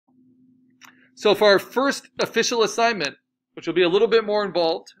So for our first official assignment, which will be a little bit more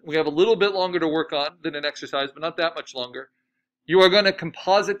involved, we have a little bit longer to work on than an exercise, but not that much longer. You are going to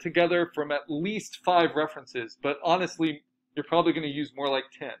composite together from at least 5 references, but honestly, you're probably going to use more like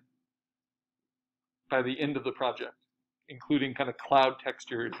 10 by the end of the project, including kind of cloud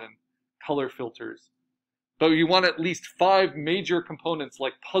textures and color filters. But you want at least 5 major components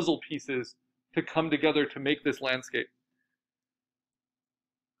like puzzle pieces to come together to make this landscape.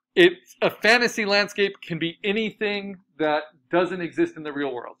 A fantasy landscape can be anything that doesn't exist in the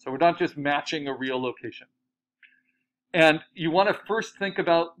real world. So we're not just matching a real location. And you want to first think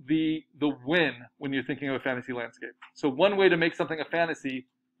about the when you're thinking of a fantasy landscape. So one way to make something a fantasy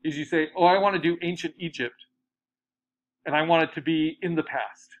is you say, oh, I want to do ancient Egypt. And I want it to be in the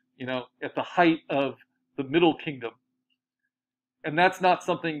past, at the height of the Middle Kingdom. And that's not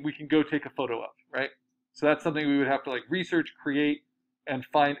something we can go take a photo of, right? So that's something we would have to research, create, and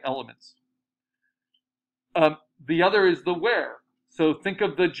find elements. The other is the where. So think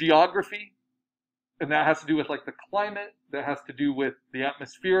of the geography, and that has to do with the climate, that has to do with the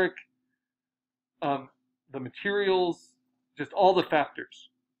atmospheric, the materials, just all the factors.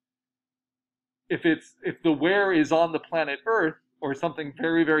 If the where is on the planet Earth, or something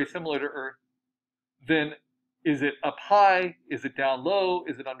very, very similar to Earth, then is it up high? Is it down low?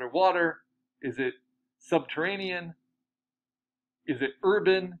 Is it underwater? Is it subterranean? Is it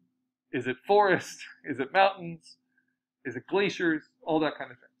urban? Is it forest? Is it mountains? Is it glaciers? All that kind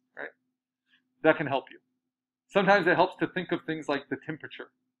of thing, right? That can help you. Sometimes it helps to think of things like the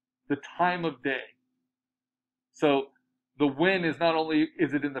temperature, the time of day. So the when is not only,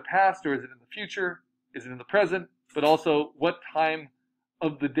 is it in the past or is it in the future? Is it in the present? But also, what time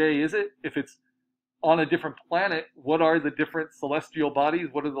of the day is it? If it's on a different planet, what are the different celestial bodies?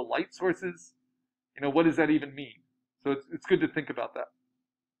 What are the light sources? What does that even mean? So it's good to think about that.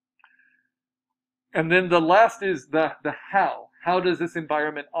 And then the last is the how. How does this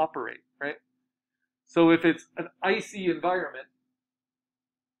environment operate, right? So if it's an icy environment,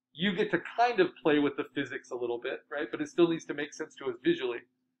 you get to kind of play with the physics a little bit, right? But it still needs to make sense to us visually.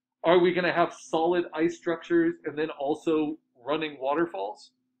 Are we going to have solid ice structures and then also running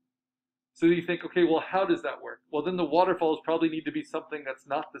waterfalls? So you think, okay, well, how does that work? Well, then the waterfalls probably need to be something that's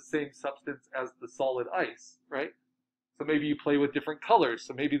not the same substance as the solid ice, right? So maybe you play with different colors.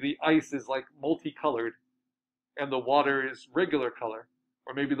 So maybe the ice is multicolored and the water is regular color.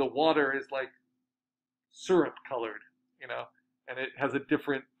 Or maybe the water is syrup colored, and it has a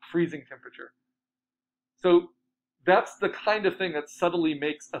different freezing temperature. So that's the kind of thing that subtly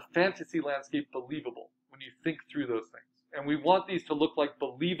makes a fantasy landscape believable when you think through those things. And we want these to look like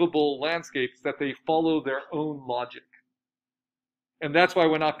believable landscapes, that they follow their own logic. And that's why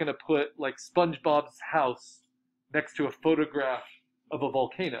we're not going to put SpongeBob's house next to a photograph of a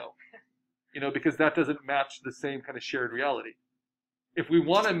volcano, because that doesn't match the same kind of shared reality. If we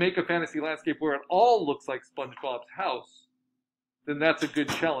want to make a fantasy landscape where it all looks like SpongeBob's house, then that's a good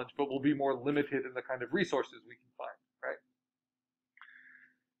challenge, but we'll be more limited in the kind of resources we can find, right?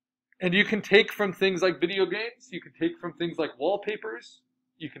 And you can take from things like video games, you can take from things like wallpapers,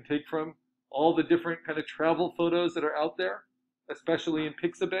 you can take from all the different kind of travel photos that are out there, especially in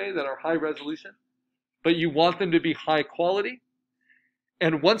Pixabay, that are high resolution. But you want them to be high quality.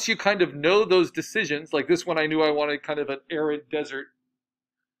 And once you kind of know those decisions, like this one, I knew I wanted kind of an arid desert.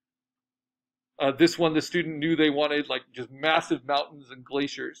 This one, the student knew they wanted just massive mountains and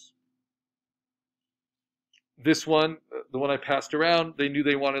glaciers. This one, the one I passed around, they knew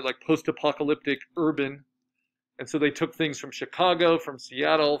they wanted post-apocalyptic urban. And so they took things from Chicago, from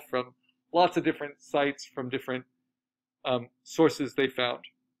Seattle, from lots of different sites, from different sources they found.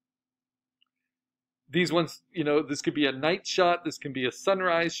 These ones, this could be a night shot, this can be a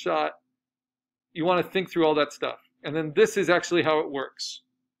sunrise shot. You want to think through all that stuff. And then this is actually how it works.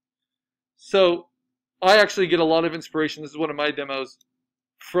 So I actually get a lot of inspiration, this is one of my demos,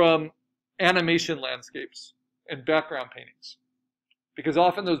 from animation landscapes and background paintings. Because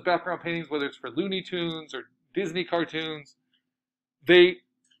often those background paintings, whether it's for Looney Tunes or Disney cartoons, they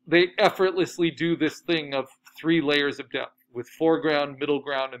effortlessly do this thing of 3 layers of depth with foreground, middle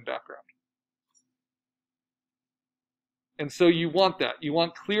ground, and background. And so you want that. You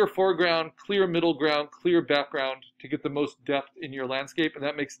want clear foreground, clear middle ground, clear background to get the most depth in your landscape, and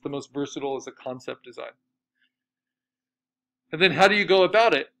that makes it the most versatile as a concept design. And then how do you go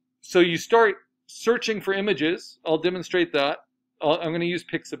about it? So you start searching for images. I'll demonstrate that. I'm going to use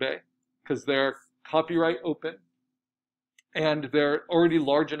Pixabay because they're copyright open and they're already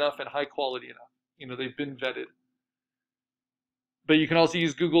large enough and high quality enough. They've been vetted. But you can also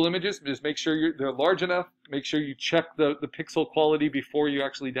use Google Images. Just make sure they're large enough. Make sure you check the pixel quality before you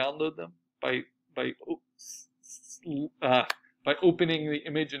actually download them. by opening the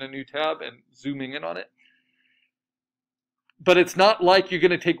image in a new tab and zooming in on it. But it's not like you're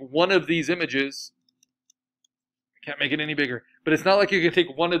going to take one of these images. I can't make it any bigger. But it's not like you're going to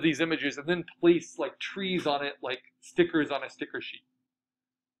take one of these images and then place like trees on it, like stickers on a sticker sheet.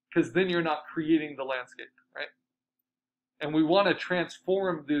 Because then you're not creating the landscape, right? And we want to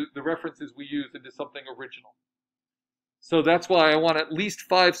transform the references we use into something original. So that's why I want at least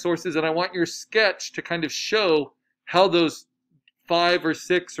 5 sources, and I want your sketch to kind of show how those 5 or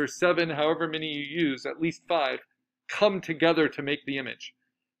 6 or 7, however many you use, at least 5, come together to make the image.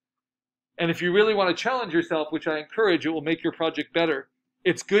 And if you really want to challenge yourself, which I encourage, it will make your project better.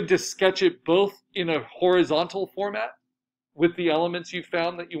 It's good to sketch it both in a horizontal format with the elements you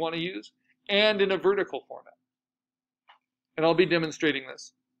found that you want to use, and in a vertical format. And I'll be demonstrating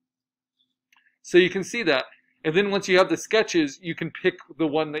this. So you can see that. And then once you have the sketches, you can pick the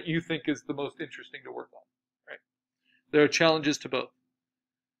one that you think is the most interesting to work on. Right? There are challenges to both.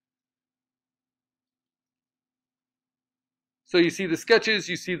 So you see the sketches,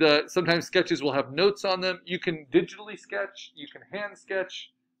 you see sometimes sketches will have notes on them. You can digitally sketch, you can hand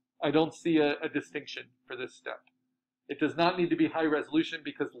sketch. I don't see a distinction for this step. It does not need to be high resolution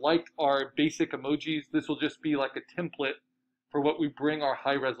because like our basic emojis, this will just be like a template for what we bring our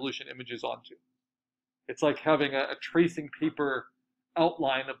high resolution images onto. It's like having a tracing paper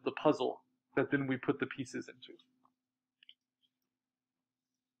outline of the puzzle that then we put the pieces into.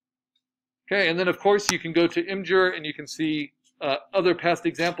 Okay, and then of course you can go to Imgur and you can see other past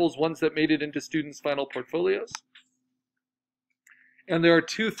examples, ones that made it into students' final portfolios. And there are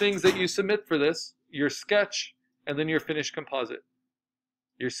 2 things that you submit for this, your sketch and then your finished composite.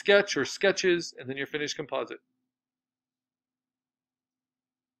 Your sketch or sketches and then your finished composite.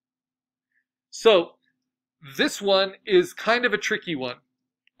 So this one is kind of a tricky one.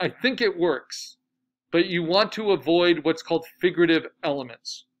 I think it works, but you want to avoid what's called figurative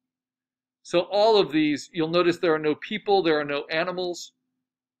elements. So all of these, you'll notice there are no people, there are no animals,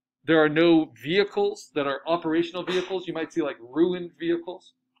 there are no vehicles that are operational vehicles. You might see like ruined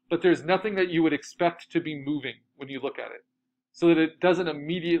vehicles, but there's nothing that you would expect to be moving when you look at it, so that it doesn't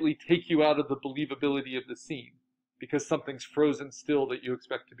immediately take you out of the believability of the scene because something's frozen still that you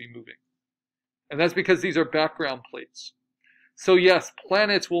expect to be moving. And that's because these are background plates. So yes,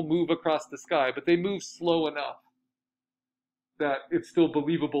 planets will move across the sky, but they move slow enough that it's still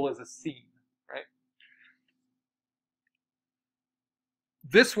believable as a scene, right?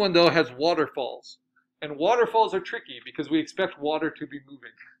 This one, though, has waterfalls. And waterfalls are tricky because we expect water to be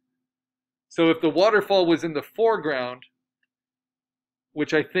moving. So if the waterfall was in the foreground,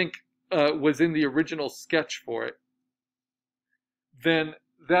 which I think was in the original sketch for it, then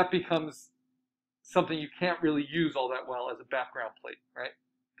that becomes something you can't really use all that well as a background plate, right?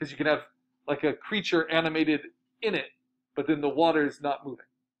 Because you can have like a creature animated in it, but then the water is not moving.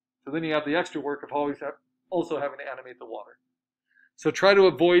 So then you have the extra work of also having to animate the water. So try to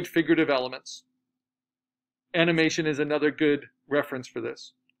avoid figurative elements. Animation is another good reference for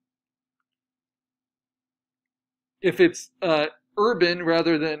this. If it's urban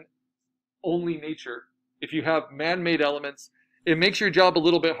rather than only nature, if you have man-made elements, it makes your job a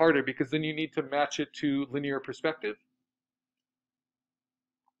little bit harder because then you need to match it to linear perspective.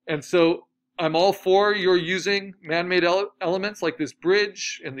 And so I'm all for your using man-made elements like this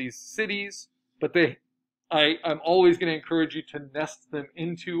bridge and these cities, but I'm always going to encourage you to nest them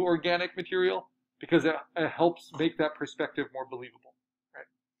into organic material because it helps make that perspective more believable. Right?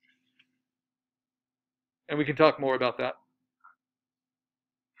 And we can talk more about that.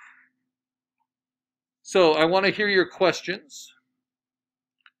 So I want to hear your questions.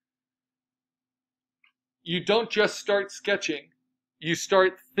 You don't just start sketching. You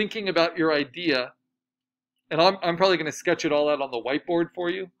start thinking about your idea. And I'm probably going to sketch it all out on the whiteboard for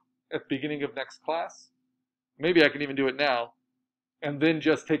you at the beginning of next class. Maybe I can even do it now. And then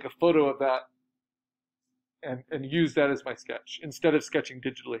just take a photo of that and use that as my sketch instead of sketching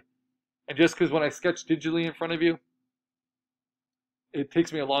digitally. And just because when I sketch digitally in front of you, it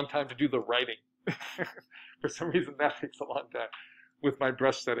takes me a long time to do the writing. For some reason, that takes a long time with my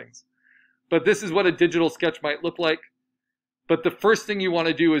brush settings. But this is what a digital sketch might look like. But the first thing you want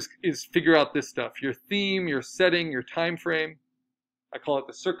to do is figure out this stuff. Your theme, your setting, your time frame. I call it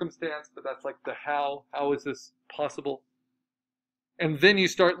the circumstance, but that's like the how. How is this possible? And then you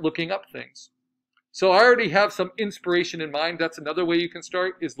start looking up things. So I already have some inspiration in mind. That's another way you can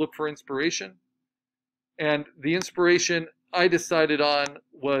start, is look for inspiration. And the inspiration I decided on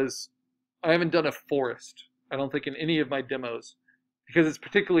was, I haven't done a forest, I don't think, in any of my demos, because it's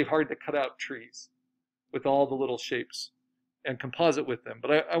particularly hard to cut out trees with all the little shapes and composite with them.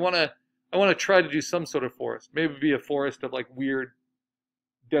 But I want I want to try to do some sort of forest. Maybe be a forest of like weird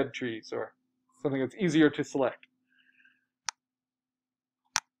dead trees or something that's easier to select.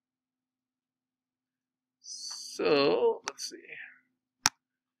 So let's see.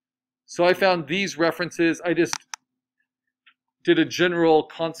 So I found these references. I just did a general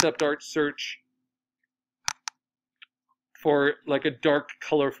concept art search for like a dark,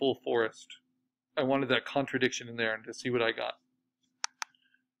 colorful forest. I wanted that contradiction in there and to see what I got.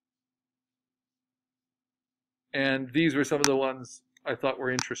 And these were some of the ones I thought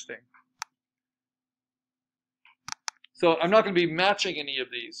were interesting. So I'm not going to be matching any of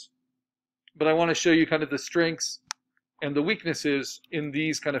these, but I want to show you kind of the strengths and the weaknesses in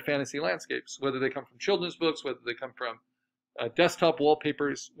these kind of fantasy landscapes, whether they come from children's books, whether they come from desktop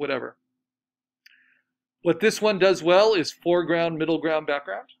wallpapers, whatever. What this one does well is foreground, middle ground,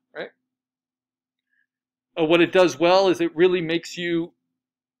 background, right? What it does well is it really makes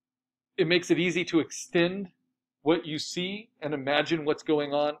it easy to extend what you see and imagine what's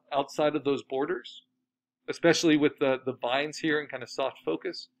going on outside of those borders, especially with the vines here and kind of soft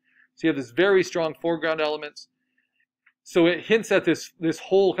focus. So you have this very strong foreground elements. So it hints at this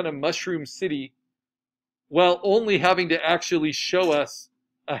whole kind of mushroom city while only having to actually show us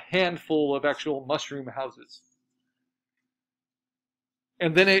a handful of actual mushroom houses.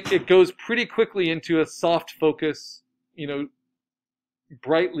 And then it goes pretty quickly into a soft focus,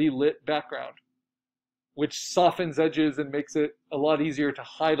 brightly lit background, which softens edges and makes it a lot easier to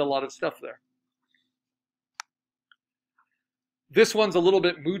hide a lot of stuff there. This one's a little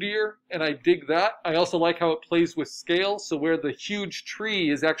bit moodier, and I dig that. I also like how it plays with scale, so where the huge tree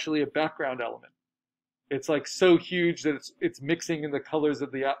is actually a background element. It's like so huge that it's mixing in the colors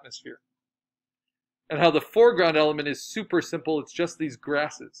of the atmosphere. And how the foreground element is super simple, it's just these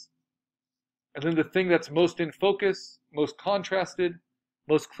grasses. And then the thing that's most in focus, most contrasted,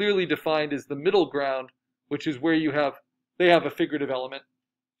 most clearly defined is the middle ground, which is where they have a figurative element.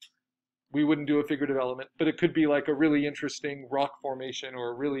 We wouldn't do a figurative element, but it could be like a really interesting rock formation or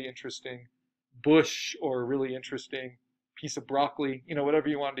a really interesting bush or a really interesting piece of broccoli, whatever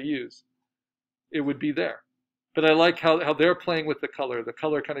you want to use. It would be there. But I like how they're playing with the color. The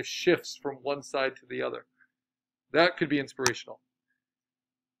color kind of shifts from one side to the other. That could be inspirational.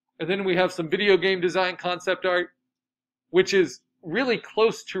 And then we have some video game design concept art, which is really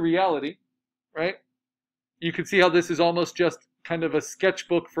close to reality, right? You can see how this is almost just kind of a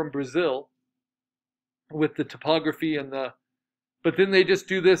sketchbook from Brazil with the topography but then they just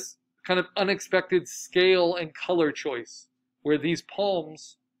do this kind of unexpected scale and color choice where these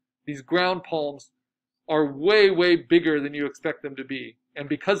palms, these ground palms, are way, way bigger than you expect them to be. And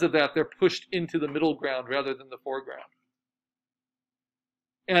because of that, they're pushed into the middle ground rather than the foreground.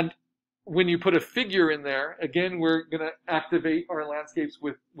 And when you put a figure in there, again, we're going to activate our landscapes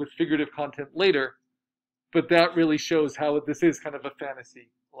with figurative content later, but that really shows how this is kind of a fantasy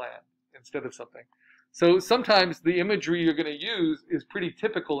land instead of something. So sometimes the imagery you're going to use is pretty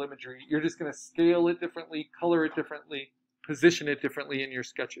typical imagery. You're just going to scale it differently, color it differently, position it differently in your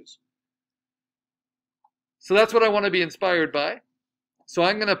sketches. So that's what I want to be inspired by. So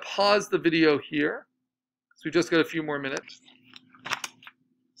I'm going to pause the video here. So we just got a few more minutes.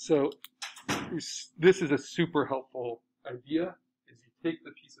 So this is a super helpful idea, is you take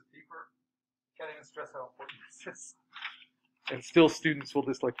the piece of paper, can't even stress how important this is. And still students will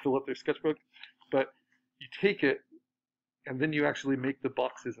just like fill up their sketchbook, but you take it and then you actually make the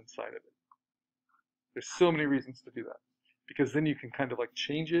boxes inside of it. There's so many reasons to do that, because then you can kind of like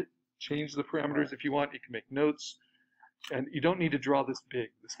change the parameters if you want. You can make notes, and you don't need to draw this big.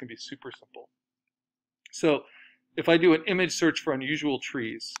 This can be super simple. So if I do an image search for unusual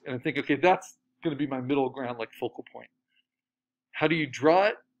trees, and I think, okay, that's going to be my middle ground, like focal point. How do you draw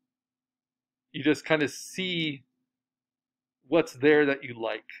it? You just kind of see what's there that you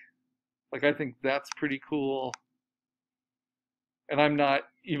like. Like, I think that's pretty cool. And I'm not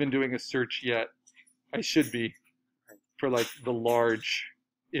even doing a search yet. I should be, for like the large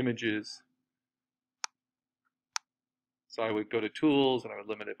images. So I would go to tools and I would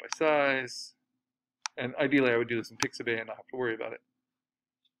limit it by size. And ideally I would do this in Pixabay and not have to worry about it.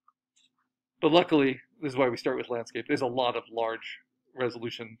 But luckily, this is why we start with landscape. There's a lot of large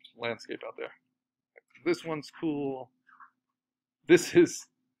resolution landscape out there. This one's cool. This is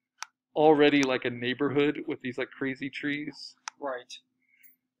already like a neighborhood with these like crazy trees. Right.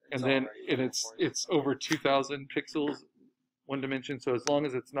 And then it's over 2,000 pixels, one dimension. So as long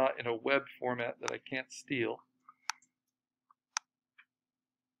as it's not in a web format that I can't steal.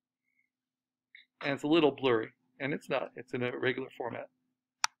 And it's a little blurry, and it's not. It's in a regular format.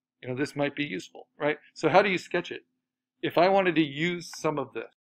 This might be useful, right? So how do you sketch it? If I wanted to use some of this,